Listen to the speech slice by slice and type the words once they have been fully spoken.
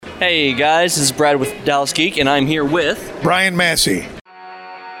Hey guys, this is Brad with Dallas Geek, and I'm here with Bryan Massey.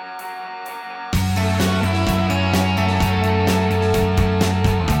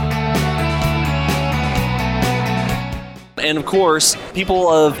 And of course, people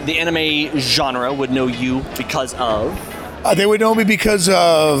of the anime genre would know you because of... They would know me because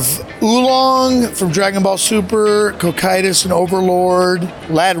of Oolong from Dragon Ball Super, Cocytus and Overlord,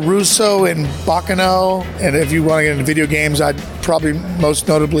 Russo and Baccano, and if you want to get into video games, I'd probably most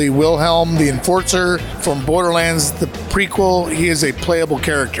notably Wilhelm, the Enforcer from Borderlands, the prequel. He is a playable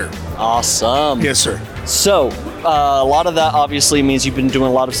character. Awesome. Yes, sir. So, a lot of that obviously means you've been doing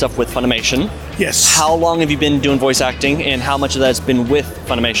a lot of stuff with Funimation. Yes. How long have you been doing voice acting, and how much of that's been with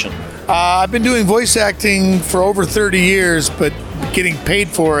Funimation? I've been doing voice acting for over 30 years, but getting paid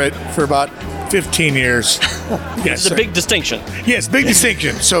for it for about 15 years. Yes, it's a big distinction. Yes, big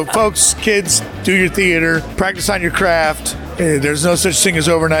distinction. So, folks, kids, do your theater, practice on your craft. There's no such thing as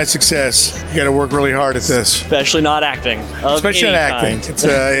overnight success. You got to work really hard at this. Especially not acting. Especially not acting.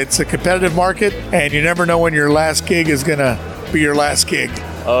 It's a competitive market, and you never know when your last gig is going to be your last gig.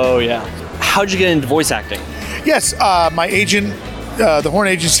 Oh, yeah. How'd you get into voice acting? Yes, my agent, the Horn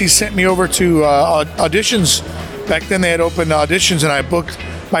Agency, sent me over to auditions. Back then they had open auditions, and I booked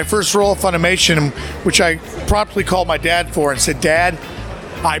my first role of Funimation, which I promptly called my dad for and said, "Dad,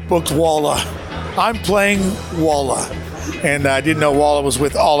 I booked Walla. I'm playing Walla." And I didn't know Walla was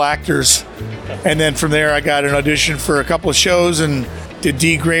with All Actors. And then from there I got an audition for a couple of shows and did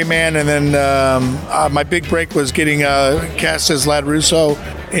D. Grayman, and then my big break was getting cast as Russo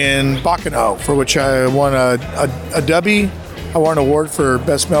in Baccano, for which I won a Dubby. I won an award for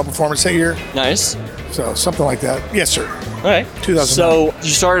Best Male Performance that year. Nice. So something like that. Yes, sir. All right. 2009. So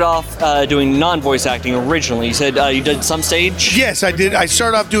you started off doing non-voice acting originally. You said you did some stage? Yes, I did. I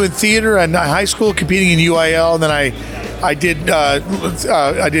started off doing theater in high school, competing in UIL, and then I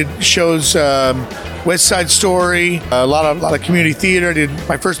did shows, West Side Story, a lot of community theater. I did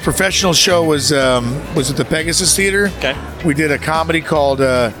my first professional show was at the Pegasus Theater. Okay. We did a comedy called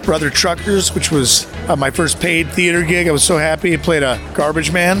Brother Truckers, which was my first paid theater gig. I was so happy. I played a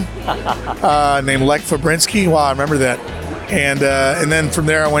garbage man named Lech Fabrinsky. Wow, I remember that. And then from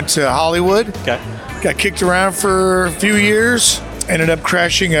there I went to Hollywood. Okay. Got kicked around for a few years. Ended up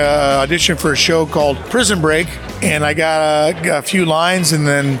crashing an audition for a show called Prison Break, and I got a few lines, and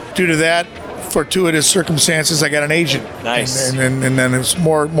then due to that, fortuitous circumstances, I got an agent. Nice. And then it was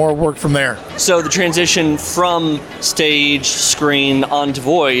more work from there. So the transition from stage, screen, onto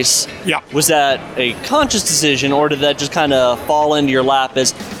voice, Yeah. was that a conscious decision, or did that just kind of fall into your lap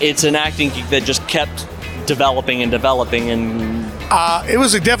as it's an acting geek that just kept developing and It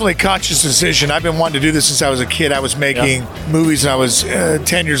was definitely a conscious decision. I've been wanting to do this since I was a kid. I was making movies when I was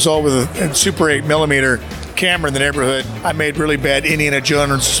 10 years old with a Super 8mm camera in the neighborhood. I made really bad Indiana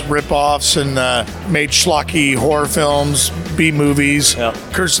Jones ripoffs and made schlocky horror films, B-movies. Yep.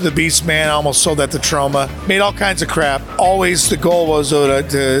 Curse of the Beast Man, I almost sold that to Troma. Made all kinds of crap. Always the goal was though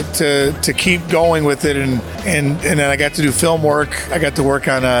to keep going with it, and then I got to do film work. I got to work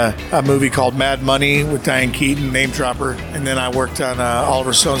on a movie called Mad Money with Diane Keaton, name dropper, and then I worked on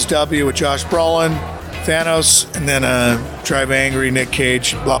Oliver Stone's W with Josh Brolin, Thanos, and then Drive Angry, Nick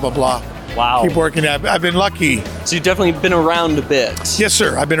Cage, blah blah blah. Wow. Keep working. I've been lucky. So you've definitely been around a bit. Yes,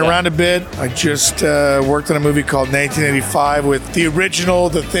 sir. I've been around a bit. I just worked on a movie called 1985 with the original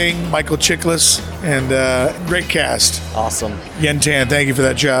The Thing, Michael Chiklis, and great cast. Awesome. Yen Tan, thank you for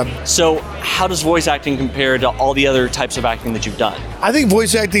that job. So how does voice acting compare to all the other types of acting that you've done? I think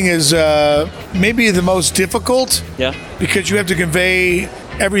voice acting is maybe the most difficult. Yeah. Because you have to convey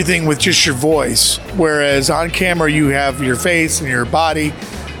everything with just your voice, whereas on camera you have your face and your body.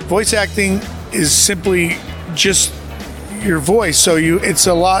 Voice acting is simply just your voice, so it's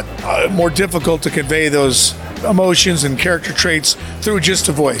a lot more difficult to convey those emotions and character traits through just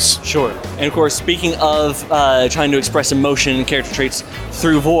a voice. Sure. And of course, speaking of trying to express emotion and character traits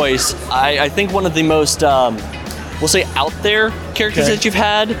through voice, I think one of the most, we'll say, out there characters that you've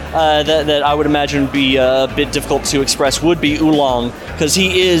had that I would imagine would be a bit difficult to express would be Oolong, because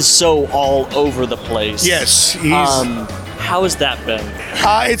he is so all over the place. Yes, he's... How has that been?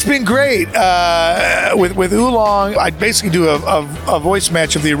 It's been great. With Oolong, I basically do a voice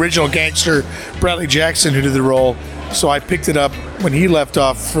match of the original gangster, Bradley Jackson, who did the role. So I picked it up when he left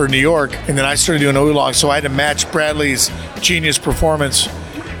off for New York, and then I started doing Oolong. So I had to match Bradley's genius performance.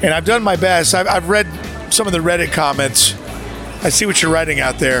 And I've done my best. I've read some of the Reddit comments. I see what you're writing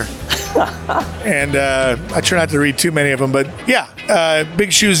out there. And I try not to read too many of them, but yeah,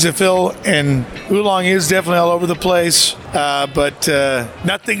 big shoes to fill, and Oolong is definitely all over the place, but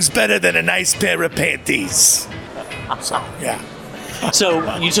nothing's better than a nice pair of panties. So, yeah.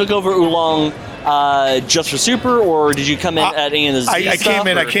 So you took over Oolong just for Super, or did you come in at any of the Z I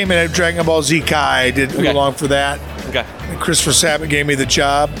stuff, came in at Dragon Ball Z Kai. I did Oolong for that. Okay. And Christopher Sabat gave me the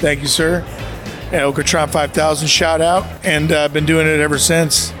job. Thank you, sir. And Okatron 5000 shout out. And I've been doing it ever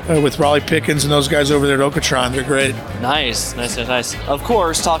since with Raleigh Pickens and those guys over there at Okatron. They're great. Nice. Of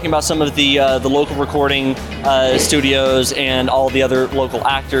course, talking about some of the local recording studios and all the other local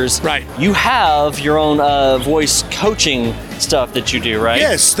actors. Right. You have your own voice coaching stuff that you do, right?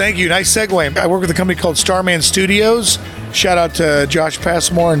 Yes, thank you. Nice segue. I work with a company called Starman Studios. Shout out to Josh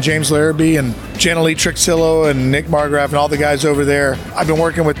Passmore and James Larrabee and Jenna Lee Trixillo and Nick Margraf and all the guys over there. I've been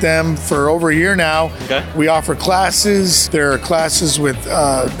working with them for over a year now. Okay. We offer classes. There are classes with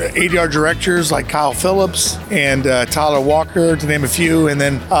ADR directors like Kyle Phillips and Tyler Walker, to name a few. And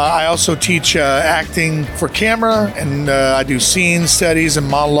then I also teach acting for camera, and I do scene studies and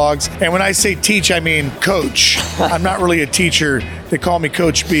monologues. And when I say teach, I mean coach. I'm not really a teacher. They call me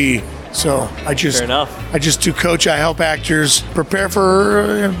Coach B. So I just do coach. I help actors prepare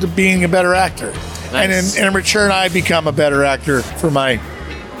for being a better actor. Nice. And in return, I become a better actor for my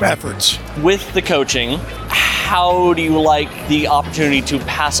efforts. With the coaching, how do you like the opportunity to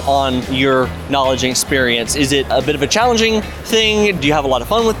pass on your knowledge and experience? Is it a bit of a challenging thing? Do you have a lot of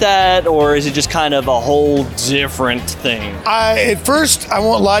fun with that? Or is it just kind of a whole different thing? At first, I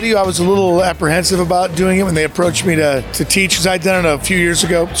won't lie to you, I was a little apprehensive about doing it when they approached me to teach, because I'd done it a few years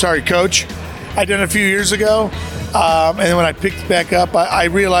ago. Sorry, coach. I'd done it a few years ago. And then when I picked it back up, I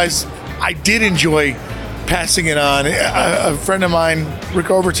realized I did enjoy passing it on. A friend of mine, Rick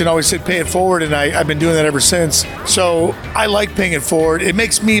Overton, always said pay it forward, and I've been doing that ever since. So I like paying it forward. It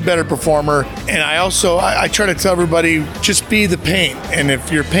makes me a better performer, and I try to tell everybody, just be the paint. And if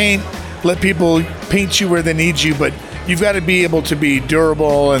you're paint, let people paint you where they need you, but you've got to be able to be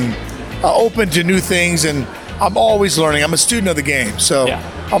durable and open to new things. And I'm always learning. I'm a student of the game, so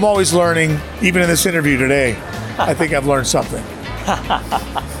I'm always learning. Even in this interview today, I think I've learned something.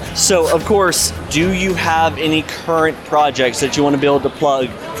 So, of course, do you have any current projects that you want to be able to plug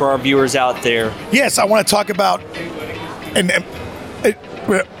for our viewers out there? Yes, I want to talk about an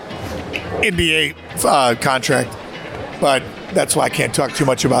NBA contract, but that's why I can't talk too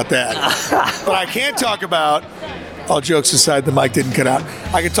much about that. But I can talk about, all jokes aside, the mic didn't cut out.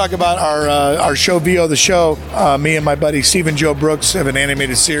 I can talk about our show, VO the Show. Me and my buddy Stephen Joe Brooks have an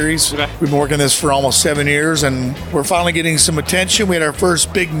animated series. Okay. We've been working this for almost 7 years, and we're finally getting some attention. We had our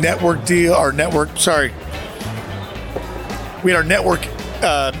first big network deal, we had our network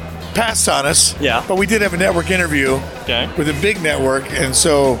passed on us. Yeah. But we did have a network interview with a big network, and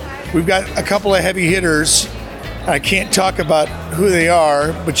so we've got a couple of heavy hitters. I can't talk about who they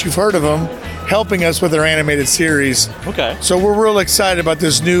are, but you've heard of them, helping us with our animated series. Okay. So we're real excited about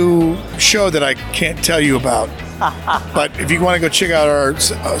this new show that I can't tell you about. But if you want to go check out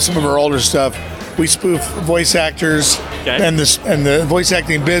some of our older stuff, we spoof voice actors and the voice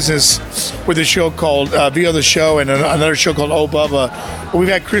acting business with a show called VO the Show and another show called Oh Bubba. We've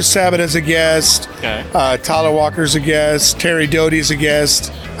had Chris Sabat as a guest, Tyler Walker's a guest, Terry Doty's a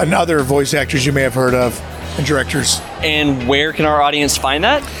guest, and other voice actors you may have heard of, and directors. And where can our audience find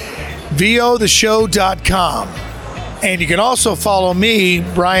that? VOtheshow.com. And you can also follow me,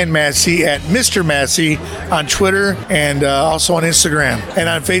 Bryan Massey, at Mr. Massey on Twitter and also on Instagram. And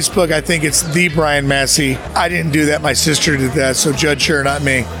on Facebook, I think it's The Bryan Massey. I didn't do that. My sister did that, so judge her, not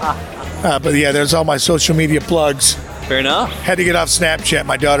me. But yeah, there's all my social media plugs. Fair enough. Had to get off Snapchat.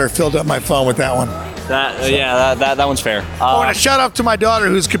 My daughter filled up my phone with that one. That one's fair. And a shout out to my daughter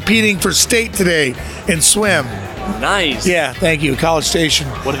who's competing for state today in swim. Nice. Yeah, thank you. College Station.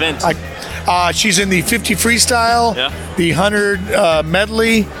 What event? She's in the 50 freestyle, the 100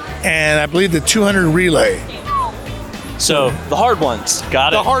 medley, and I believe the 200 relay. So the hard ones.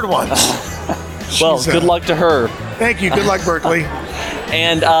 Got it. The hard ones. Well, good luck to her. Thank you. Good luck, Berkeley.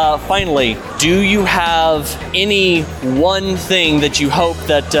 And finally, do you have any one thing that you hope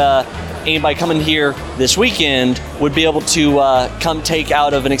that anybody coming here this weekend would be able to come take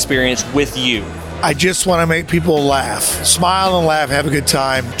out of an experience with you? I just want to make people laugh. Smile and laugh, have a good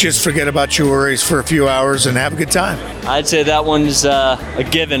time. Just forget about your worries for a few hours and have a good time. I'd say that one's a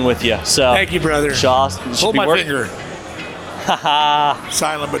given with you. So thank you, brother. Hold my finger.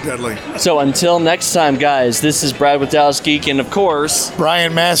 Silent but deadly. So until next time, guys, this is Brad with Dallas Geek, and of course,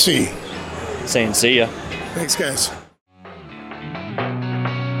 Bryan Massey saying see ya. Thanks, guys.